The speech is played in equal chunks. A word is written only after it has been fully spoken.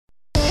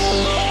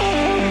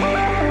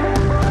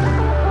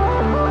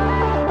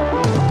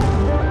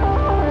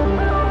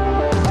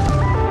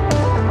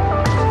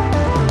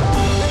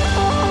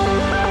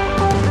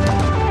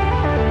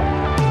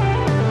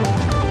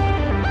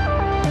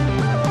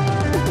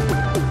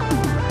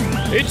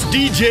It's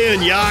DJ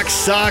and Yak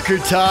Soccer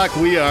Talk.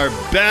 We are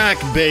back,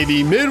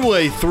 baby,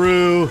 midway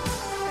through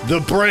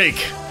the break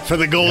for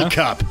the Gold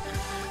Cup.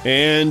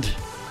 And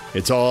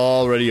it's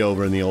already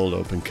over in the old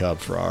Open Cup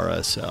for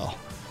RSL.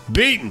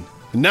 Beaten,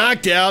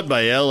 knocked out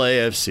by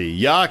LAFC.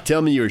 Yak,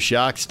 tell me you were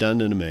shocked,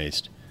 stunned, and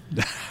amazed.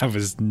 I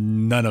was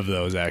none of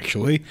those,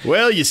 actually.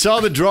 Well, you saw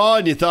the draw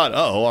and you thought,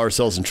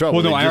 RSL's in trouble.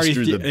 Well, no, they I just already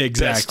drew the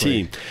best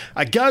team.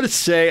 I got to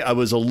say, I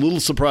was a little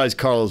surprised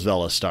Carlos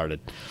Vela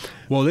started.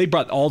 Well, they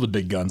brought all the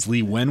big guns.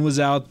 Lee Wen was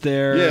out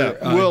there.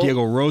 Yeah,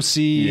 Diego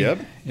Rossi. Yep.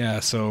 Yeah.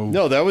 So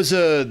no, that was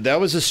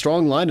a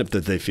strong lineup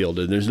that they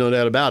fielded. There's no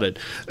doubt about it.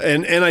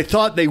 And I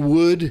thought they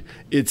would.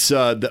 It's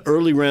the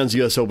early rounds of the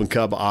U.S. Open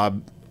Cup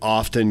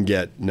often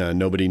get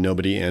nobody,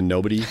 and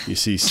nobody. You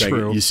see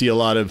second, you see a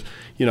lot of.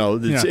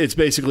 It's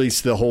basically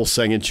the whole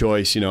second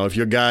choice. If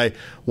your guy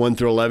 1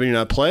 through 11, you're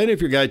not playing. If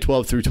your guy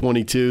 12 through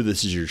 22,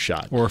 this is your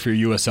shot. Or if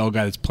you're a USL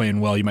guy that's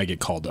playing well, you might get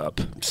called up.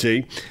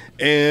 See?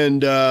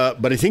 And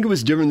but I think it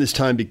was different this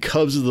time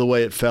because of the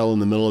way it fell in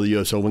the middle of the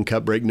U.S. Open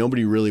Cup break.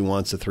 Nobody really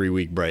wants a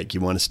 3-week break. You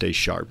want to stay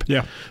sharp.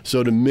 Yeah.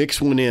 So to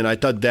mix one in, I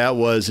thought that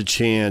was a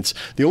chance.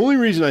 The only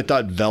reason I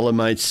thought Vela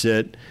might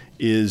sit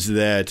is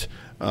that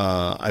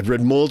I've read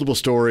multiple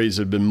stories.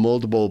 There have been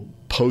multiple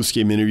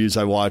post-game interviews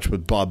I watched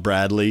with Bob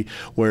Bradley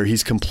where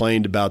he's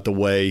complained about the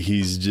way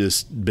he's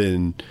just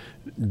been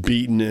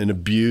beaten and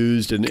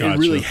abused. And It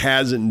really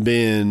hasn't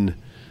been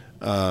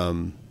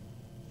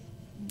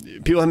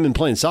people haven't been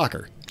playing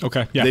soccer.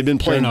 Okay. Yeah. They've been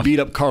playing beat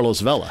up Carlos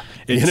Vela.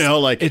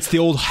 It's the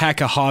old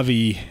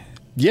Haka-Javi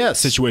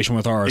situation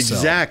with RSL.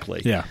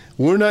 Exactly. Yeah.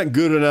 We're not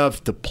good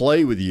enough to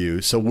play with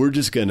you, so we're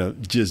just going to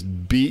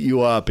beat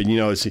you up. And,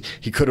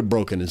 he could have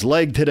broken his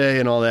leg today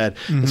and all that.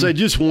 Mm-hmm. So I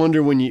just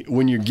wonder when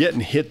you're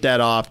getting hit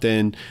that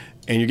often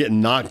and you're getting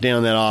knocked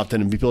down that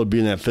often and people are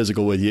being that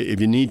physical with you, if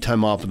you need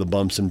time off of the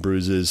bumps and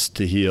bruises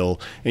to heal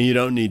and you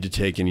don't need to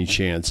take any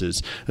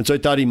chances. And so I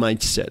thought he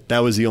might sit. That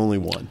was the only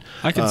one.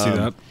 I can see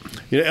that.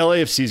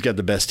 LAFC's got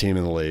the best team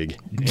in the league.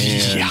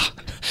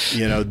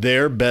 And,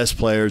 their best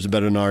players are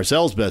better than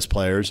RSL's best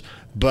players.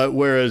 But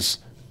whereas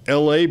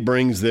LA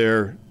brings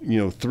their,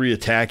 3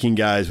 attacking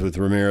guys with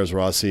Ramirez,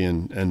 Rossi,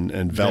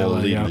 and Vela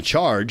leading the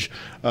charge,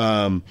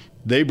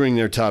 they bring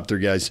their top 3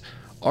 guys.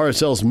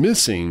 RSL's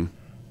missing.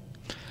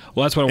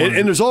 Well, that's what I wanted.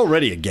 And there's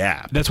already a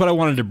gap. That's what I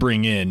wanted to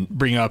bring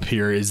up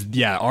here is,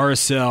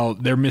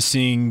 RSL, they're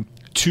missing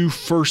 2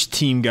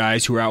 first-team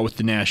guys who are out with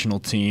the national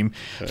team,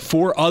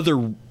 4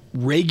 other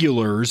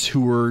regulars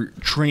who are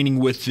training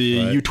with the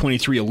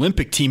U23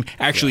 Olympic team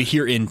actually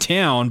here in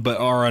town but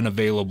are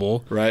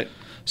unavailable. Right.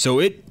 So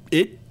it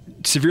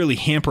severely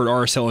hampered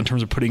RSL in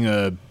terms of putting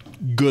a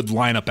good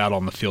lineup out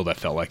on the field, I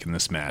felt like, in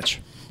this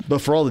match. But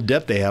for all the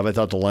depth they have, I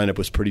thought the lineup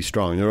was pretty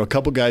strong. There were a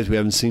couple guys we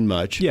haven't seen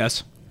much.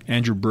 Yes.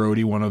 Andrew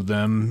Brody, one of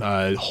them.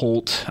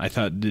 Holt, I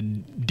thought,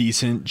 did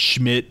decent.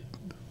 Schmidt.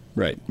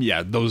 Right.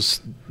 Yeah,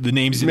 the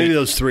names. Maybe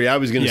those 3. I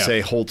was going to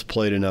say Holt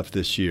played enough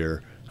this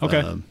year.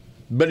 Okay.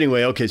 But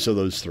anyway, so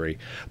those 3.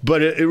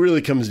 But it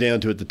really comes down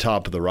to at the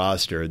top of the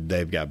roster,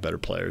 they've got better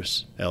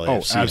players.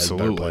 LAFC has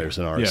better players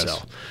than RSL.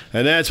 Yes.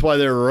 And that's why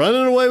they're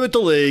running away with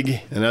the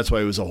league, and that's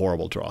why it was a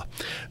horrible draw.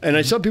 And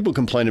I saw people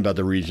complain about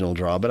the regional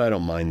draw, but I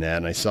don't mind that.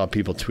 And I saw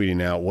people tweeting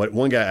out.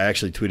 One guy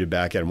actually tweeted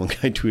back at him. One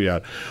guy tweeted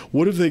out,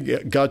 what if they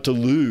got to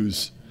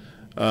lose?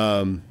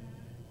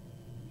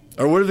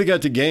 Or what if they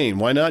got to gain?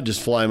 Why not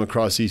just fly them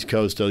across the East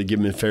Coast to give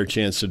them a fair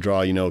chance to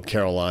draw,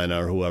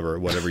 Carolina or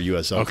whatever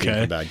USL team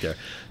come back there.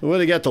 Well,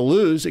 they got to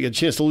lose. They got a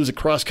chance to lose a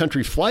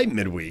cross-country flight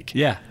midweek.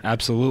 Yeah,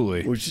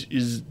 absolutely. Which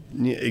is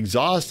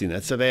exhausting.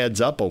 That stuff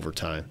adds up over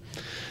time.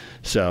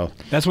 So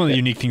that's one of the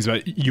unique things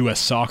about U.S.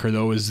 soccer,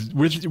 though, is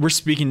we're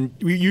speaking.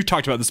 You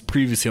talked about this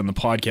previously on the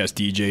podcast,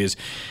 DJ. Is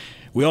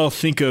we all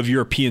think of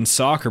European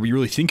soccer, but you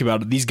really think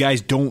about it, these guys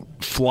don't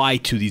fly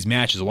to these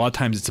matches. A lot of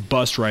times it's a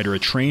bus ride or a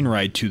train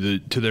ride to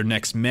their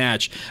next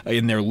match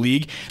in their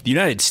league. The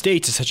United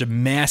States is such a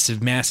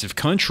massive, massive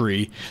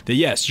country that,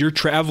 yes, you're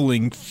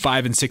traveling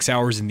 5 and 6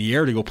 hours in the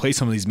air to go play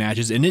some of these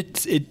matches, and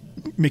it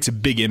makes a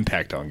big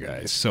impact on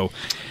guys. So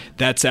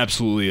that's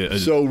absolutely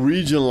so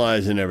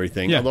regionalizing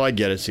everything. Yeah. Although I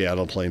get it,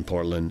 Seattle playing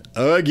Portland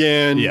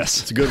again.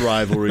 Yes, it's a good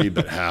rivalry,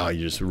 but how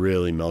you're just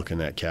really milking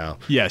that cow.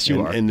 Yes,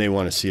 you are, and they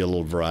want to see a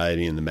little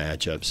variety in the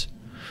matchups.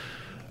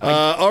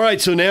 All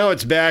right, so now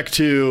it's back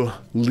to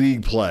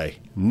league play.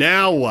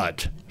 Now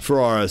what for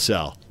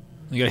RSL?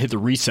 You got to hit the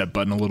reset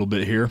button a little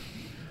bit here.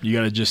 You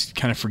got to just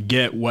kind of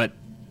forget what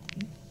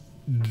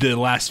the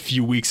last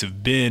few weeks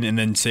have been and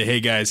then say, hey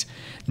guys,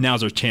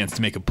 now's our chance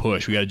to make a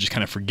push. We got to just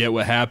kind of forget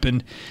what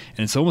happened.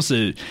 And it's almost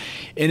and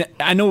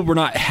I know we're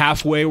not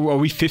halfway. Are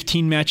we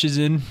 15 matches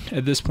in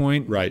at this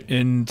point? Right.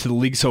 Into the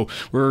league. So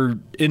we're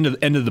into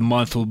the end of the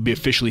month. We'll be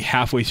officially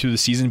halfway through the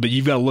season, but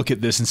you've got to look at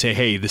this and say,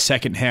 hey, the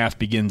second half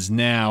begins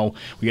now.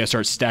 We got to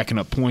start stacking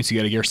up points. We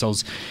got to get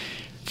ourselves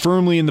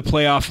firmly in the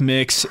playoff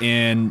mix.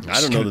 And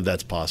I don't know that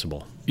that's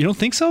possible. You don't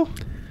think so?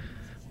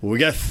 We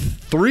got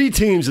 3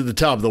 teams at the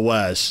top of the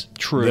West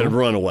that have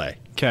run away.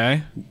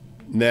 Okay.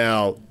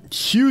 Now,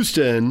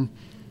 Houston,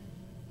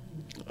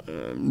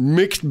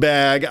 mixed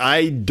bag.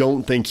 I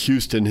don't think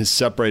Houston has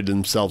separated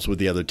themselves with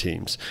the other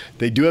teams.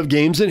 They do have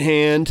games in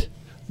hand,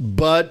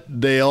 but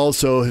they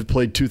also have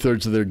played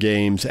 2/3 of their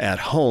games at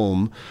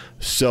home.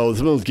 So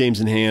some of those games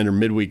in hand are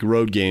midweek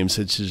road games,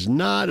 which is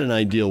not an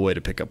ideal way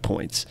to pick up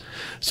points.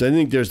 So I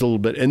think there's a little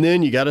bit. And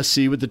then you got to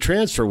see with the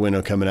transfer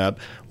window coming up,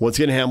 what's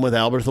going to happen with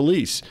Alberth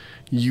Elise.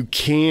 You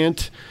can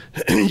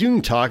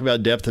talk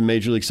about depth in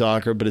Major League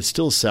Soccer, but it's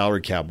still a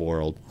salary cap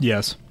world.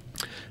 Yes.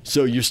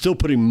 So you're still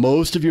putting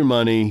most of your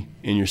money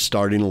in your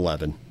starting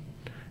 11.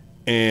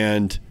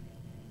 And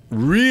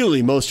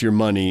really most of your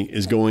money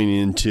is going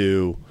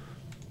into,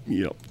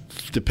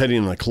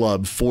 depending on the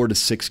club, 4 to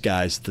 6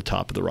 guys at the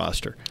top of the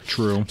roster.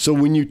 True. So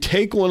when you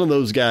take one of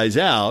those guys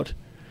out,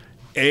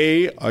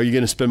 A, are you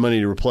going to spend money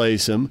to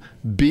replace him?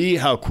 B,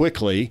 how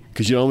quickly?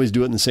 Because you don't always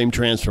do it in the same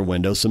transfer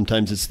window.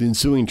 Sometimes it's the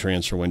ensuing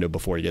transfer window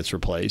before he gets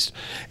replaced.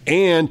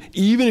 And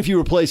even if you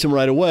replace him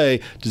right away,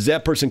 does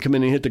that person come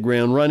in and hit the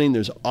ground running?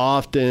 There's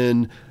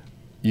often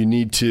you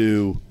need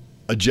to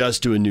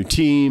adjust to a new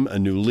team, a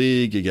new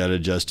league. You got to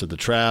adjust to the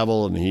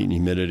travel and the heat and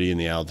humidity and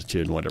the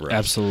altitude and whatever else.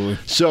 Absolutely.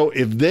 So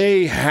if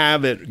they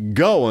have it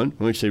going,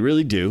 which they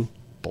really do,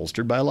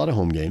 bolstered by a lot of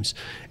home games,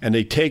 and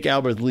they take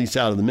Alberth Elise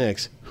out of the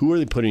mix, who are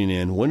they putting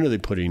in? When are they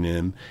putting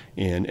him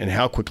in? And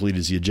how quickly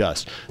does he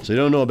adjust? So they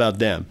don't know about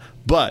them.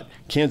 But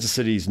Kansas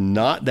City's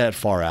not that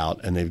far out,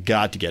 and they've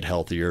got to get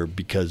healthier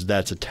because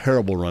that's a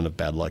terrible run of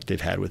bad luck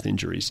they've had with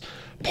injuries.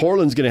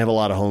 Portland's going to have a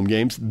lot of home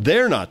games.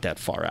 They're not that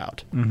far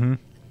out. Mm-hmm.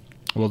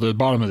 Well, they're the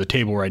bottom of the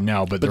table right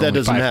now, but that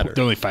doesn't matter.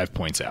 They're only 5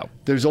 points out.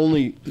 There's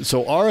only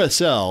so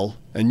RSL,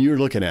 and you're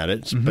looking at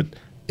it, but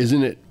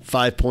isn't it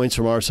 5 points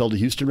from RSL to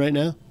Houston right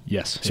now?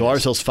 Yes. So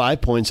RSL's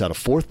 5 points out of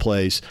 4th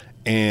place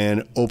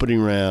and opening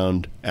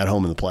round at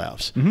home in the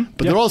playoffs.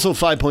 But they're also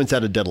 5 points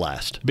out of dead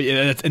last. But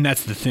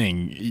that's the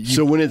thing.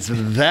 So when it's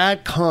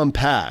that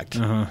compact,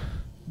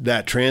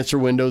 that transfer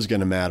window is going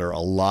to matter a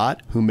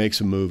lot. Who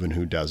makes a move and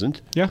who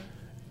doesn't? Yeah.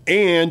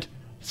 And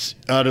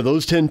out of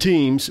those 10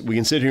 teams, we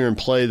can sit here and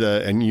play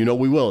and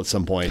we will at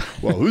some point.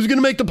 Well, who's going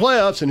to make the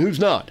playoffs and who's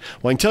not?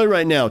 Well, I can tell you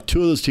right now,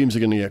 2 of those teams are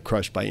going to get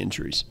crushed by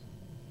injuries.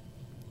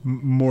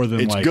 More than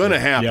likely. It's going to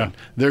happen. Yeah.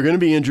 There are going to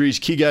be injuries.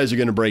 Key guys are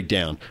going to break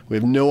down. We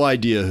have no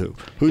idea who.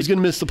 Who's going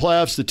to miss the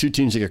playoffs? The 2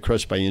 teams that get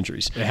crushed by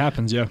injuries. It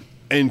happens, yeah.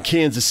 And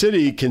Kansas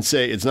City can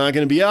say it's not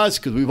going to be us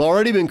because we've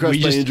already been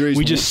crushed by injuries.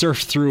 We just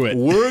surfed through it.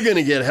 We're going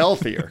to get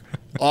healthier,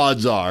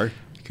 odds are,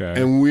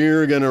 and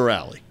we're going to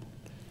rally.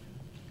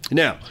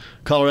 Now,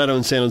 Colorado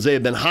and San Jose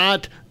have been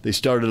hot. They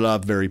started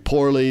off very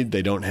poorly.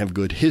 They don't have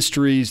good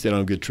histories. They don't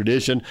have good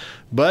tradition.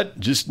 But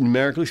just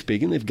numerically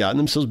speaking, they've gotten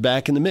themselves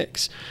back in the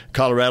mix.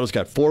 Colorado's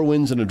got 4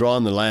 wins and a draw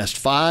in the last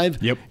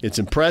 5. Yep. It's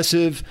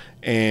impressive,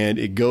 and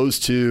it goes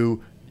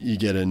to you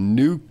get a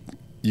new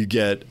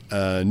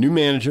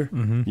manager,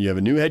 you have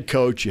a new head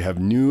coach, you have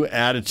new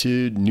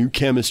attitude, new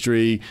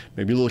chemistry,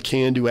 maybe a little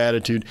can-do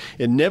attitude.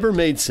 It never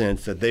made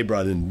sense that they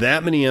brought in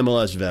that many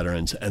MLS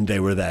veterans and they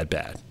were that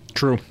bad.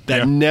 True.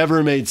 That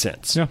never made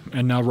sense. Yeah,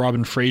 and now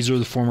Robin Fraser,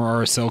 the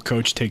former RSL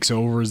coach, takes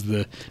over as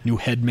the new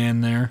head man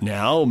there.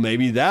 Now,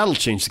 maybe that'll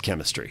change the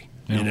chemistry.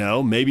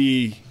 Yeah.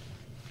 Maybe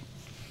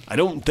I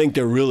don't think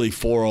they're really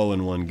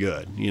 4-0-1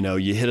 good.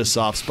 You hit a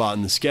soft spot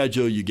in the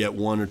schedule, you get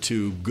 1 or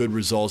 2 good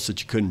results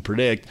that you couldn't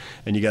predict,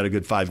 and you got a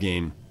good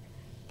 5-game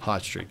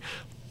hot streak.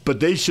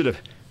 But they should have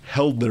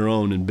held their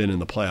own and been in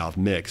the playoff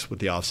mix with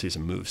the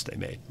offseason moves they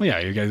made. Well, yeah,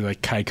 you guys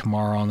like Kai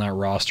Kamara on that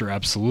roster,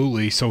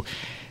 absolutely. So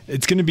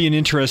it's going to be an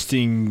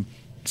interesting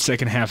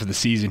second half of the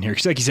season here.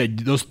 Because like you said,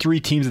 those 3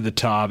 teams at the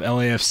top,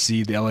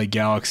 LAFC, the LA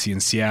Galaxy,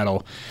 and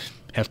Seattle,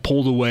 have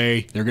pulled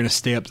away. They're going to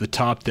stay up the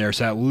top there.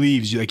 So that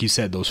leaves, like you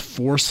said, those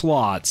 4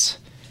 slots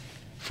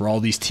for all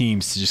these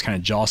teams to just kind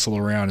of jostle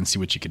around and see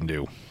what you can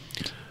do.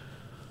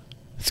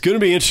 It's going to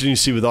be interesting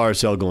to see with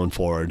RSL going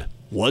forward.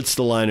 What's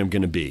the lineup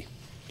going to be?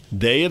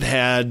 They have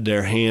had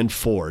their hand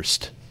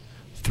forced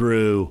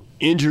through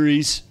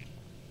injuries.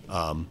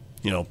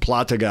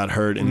 Plata got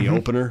hurt in the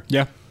opener.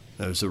 Yeah.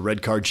 There was a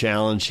red card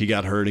challenge. He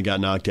got hurt and got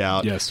knocked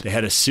out. Yes. They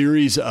had a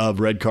series of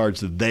red cards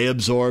that they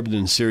absorbed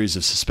and a series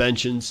of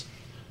suspensions.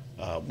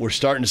 We're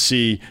starting to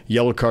see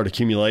yellow card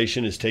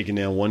accumulation is taking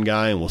down 1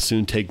 guy and will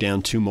soon take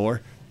down 2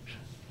 more.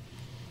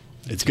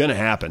 It's going to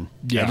happen.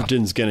 Yeah.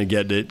 Everton's going to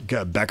get it.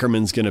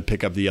 Beckerman's going to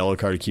pick up the yellow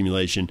card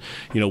accumulation.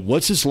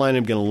 What's this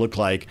lineup going to look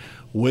like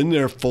when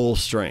they're full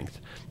strength?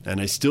 And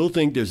I still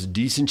think there's a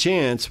decent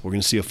chance we're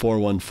going to see a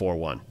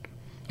 4-1-4-1.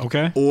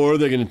 Okay. Or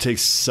they're going to take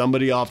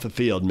somebody off the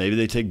field. Maybe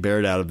they take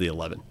Barrett out of the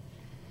 11.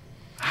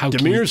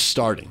 Demir's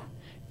starting.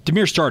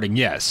 Demir's starting,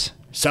 yes.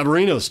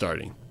 Severino's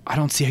starting. I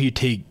don't see how you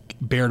take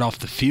Barrett off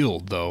the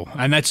field, though.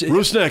 And that's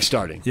Rusnak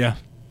starting. Yeah.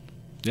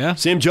 Yeah.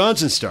 Sam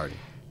Johnson's starting.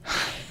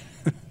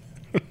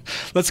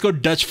 Let's go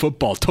Dutch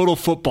football, total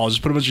football.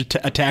 Just put a bunch of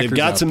attackers. They've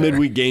got some there.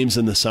 midweek games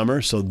in the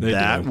summer, so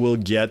that will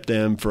get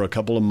them for a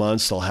couple of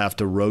months. They'll have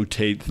to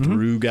rotate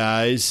through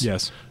guys.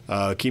 Yes.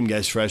 Keep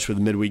guys fresh for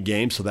the midweek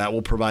game, so that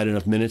will provide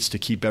enough minutes to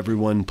keep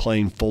everyone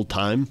playing full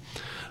time.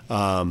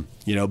 But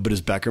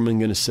is Beckerman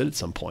going to sit at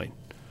some point?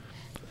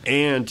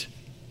 And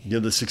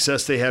the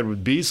success they had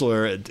with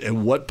Beasler, at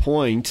what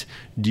point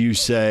do you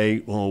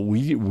say, well,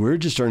 we're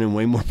just earning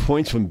way more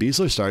points when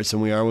Beasler starts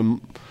than we are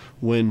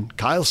when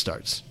Kyle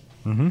starts?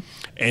 Mm-hmm.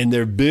 And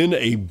there have been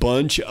a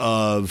bunch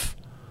of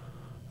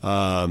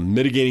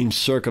mitigating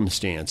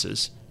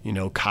circumstances.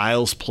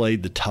 Kyle's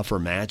played the tougher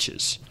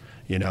matches,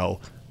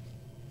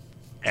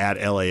 at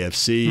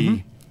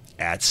LAFC,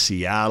 at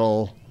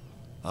Seattle.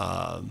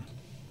 But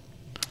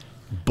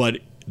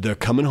they're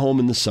coming home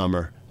in the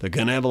summer. They're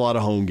going to have a lot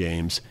of home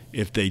games.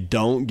 If they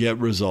don't get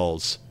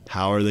results,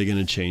 how are they going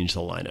to change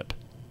the lineup?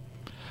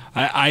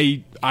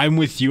 I'm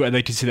with you. I'd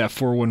like to see that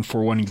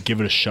 4-1-4-1 and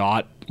give it a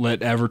shot.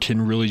 Let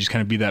Everton really just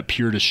kind of be that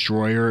pure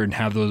destroyer and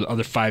have those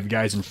other 5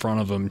 guys in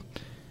front of them.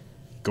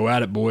 Go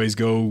at it, boys.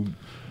 Go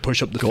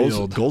push up the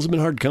field. Goals have been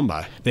hard to come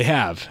by. They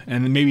have.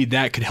 And maybe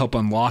that could help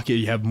unlock it.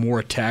 You have more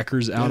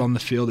attackers out on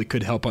the field. It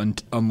could help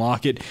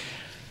unlock it.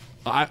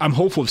 I'm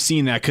hopeful of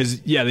seeing that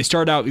because, they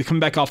start out, they come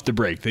back off the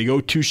break. They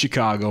go to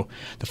Chicago.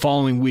 The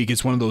following week,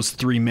 it's one of those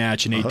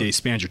 3-match and 8-day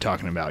spans you're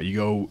talking about. You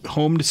go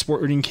home to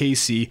Sporting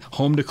KC,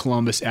 home to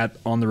Columbus,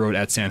 on the road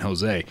at San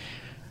Jose.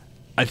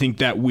 I think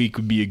that week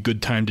would be a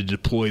good time to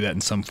deploy that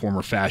in some form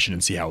or fashion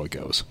and see how it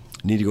goes.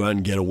 Need to go out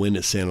and get a win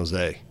at San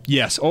Jose.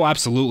 Yes. Oh,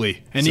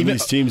 absolutely. And some of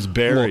these teams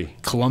bury.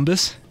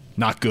 Columbus,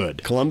 not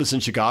good. Columbus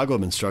and Chicago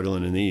have been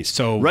struggling in the East.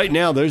 So right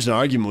now, there's an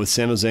argument with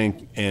San Jose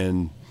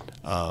and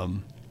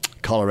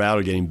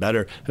Colorado getting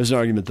better. There's an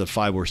argument that the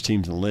 5 worst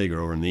teams in the league are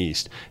over in the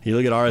East. You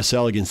look at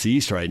RSL against the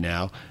East right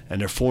now,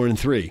 and they're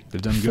 4-3. They've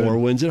done good. 4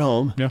 wins at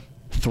home,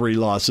 3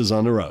 losses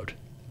on the road.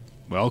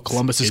 Well,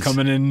 Columbus is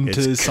coming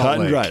into Salt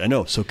Lake. Right, I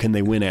know. So can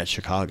they win at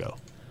Chicago?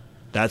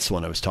 That's the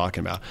one I was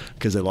talking about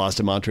because they lost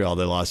to Montreal,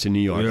 they lost to New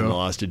York, and they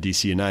lost to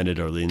DC United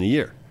early in the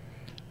year.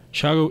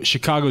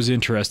 Chicago's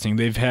interesting.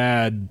 They've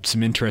had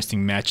some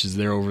interesting matches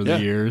there over the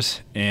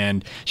years,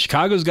 and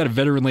Chicago's got a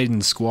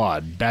veteran-laden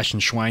squad.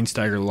 Bastian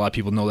Schweinsteiger, a lot of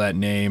people know that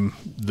name,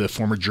 the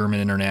former German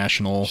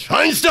international.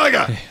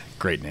 Schweinsteiger!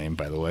 Great name,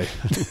 by the way.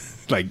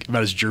 Like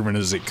about as German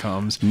as it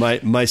comes.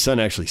 My son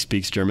actually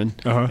speaks German,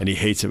 and he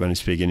hates it when I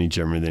speak any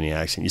German with any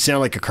accent. You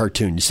sound like a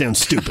cartoon. You sound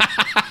stupid.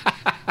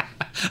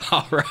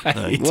 All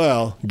right.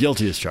 Well,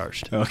 guilty as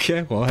charged.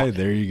 Okay. Well, hey,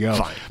 there you go.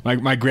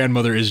 Fine. My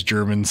grandmother is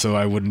German, so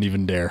I wouldn't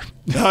even dare.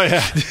 Oh,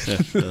 yeah.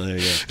 Well, there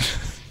you go.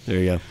 There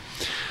you go.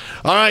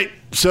 All right.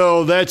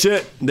 So that's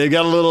it. They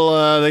got a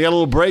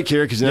little break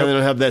here because now they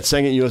don't have that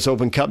second U.S.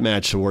 Open Cup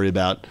match to worry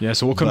about. Yeah.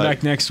 So we'll come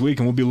back next week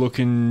and we'll be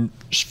looking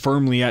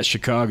firmly at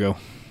Chicago.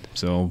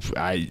 So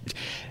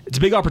it's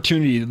a big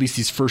opportunity, at least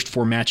these first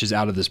 4 matches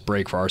out of this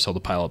break, for RSL to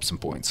pile up some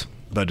points.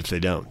 But if they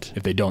don't,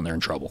 they're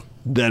in trouble.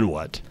 Then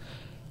what?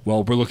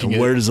 Well, we're looking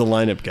where does the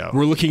lineup go?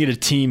 We're looking at a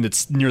team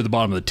that's near the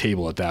bottom of the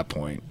table at that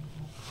point.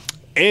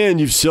 And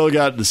you've still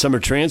got the summer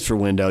transfer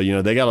window.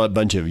 They got a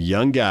bunch of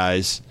young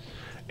guys,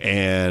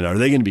 and are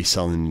they going to be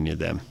selling any of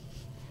them?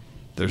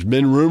 There's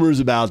been rumors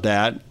about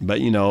that,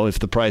 but, if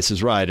the price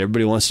is right,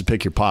 everybody wants to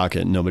pick your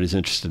pocket, and nobody's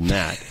interested in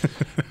that.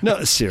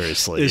 No,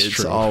 seriously. It's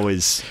true.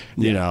 Always,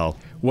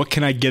 What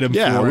can I get him for?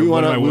 Yeah, we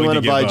want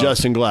to buy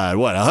Justin Glad.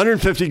 What,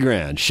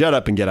 $150,000? Shut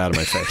up and get out of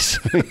my face.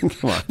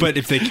 Come on. But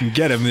if they can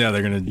get him,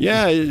 they're going to.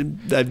 Yeah,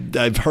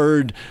 I've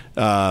heard.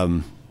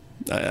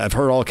 I've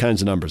heard all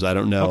kinds of numbers. I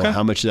don't know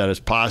how much of that is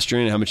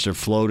posturing, how much they're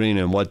floating,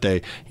 and what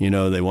they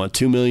want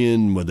 $2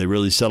 million. Would they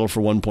really settle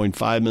for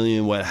 $1.5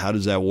 million? How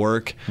does that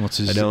work?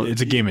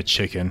 It's a game of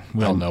chicken.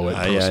 We all know it.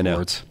 I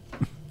know.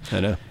 I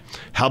know.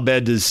 How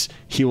bad does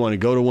he want to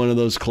go to one of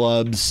those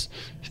clubs?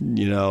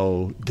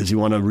 Does he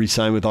want to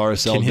re-sign with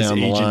RSL down the line? Can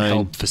his agent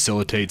help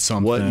facilitate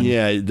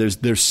something?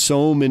 There's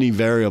so many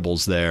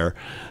variables there.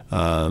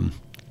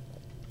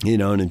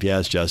 And if you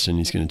ask Justin,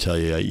 he's going to tell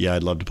you,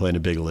 I'd love to play in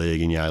a big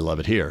league, and I love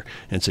it here.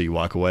 And so you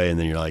walk away, and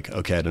then you're like,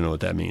 okay, I don't know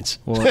what that means.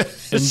 Well,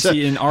 and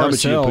see, in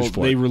RSL,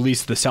 they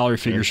released the salary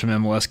figures from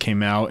MLS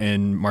came out,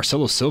 and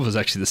Marcelo Silva is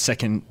actually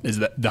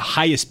the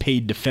highest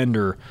paid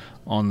defender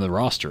on the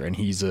roster, and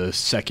he's a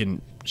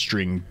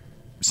second-string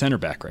center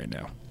back right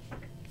now.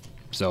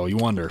 So you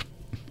wonder.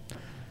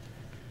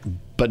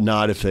 But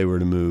not if they were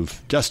to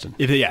move Justin.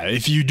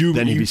 If you do,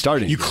 then he'd be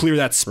starting. You clear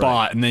that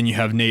spot, and then you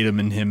have Natum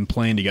and him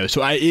playing together.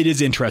 So it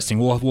is interesting.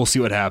 We'll see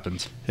what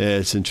happens. Yeah,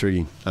 it's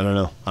intriguing. I don't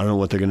know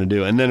what they're going to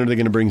do. And then are they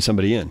going to bring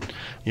somebody in?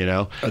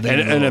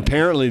 And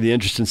apparently the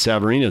interest in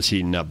Savarino's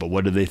heating up. But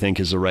what do they think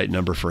is the right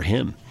number for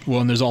him?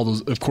 Well, and there's all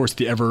those, of course,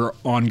 the ever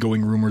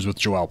ongoing rumors with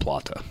Joao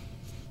Plata.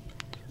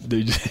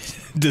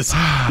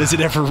 Does it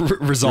ever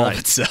resolve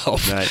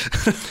itself?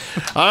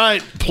 Right. All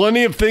right,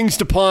 plenty of things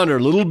to ponder. A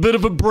little bit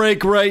of a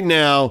break right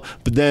now,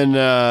 but then,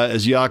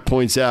 as Jock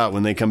points out,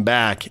 when they come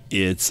back,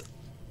 it's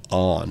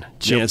on.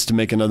 Chance to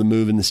make another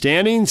move in the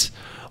standings,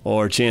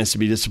 or a chance to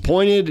be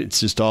disappointed.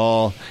 It's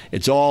all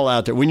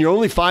out there. When you're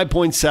only 5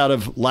 points out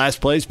of last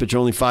place, but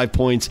you're only 5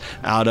 points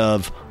out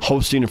of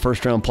hosting a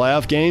first-round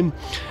playoff game,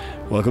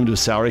 welcome to a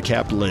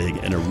salary-capped league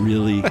and a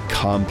really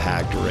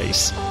compact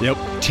race.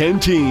 10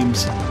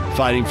 teams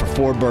fighting for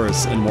 4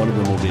 berths, and one of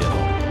them will be at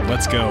home.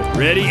 Let's go.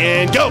 Ready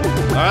and go. All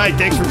right,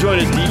 thanks for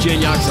joining us, DJ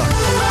and Yaksa.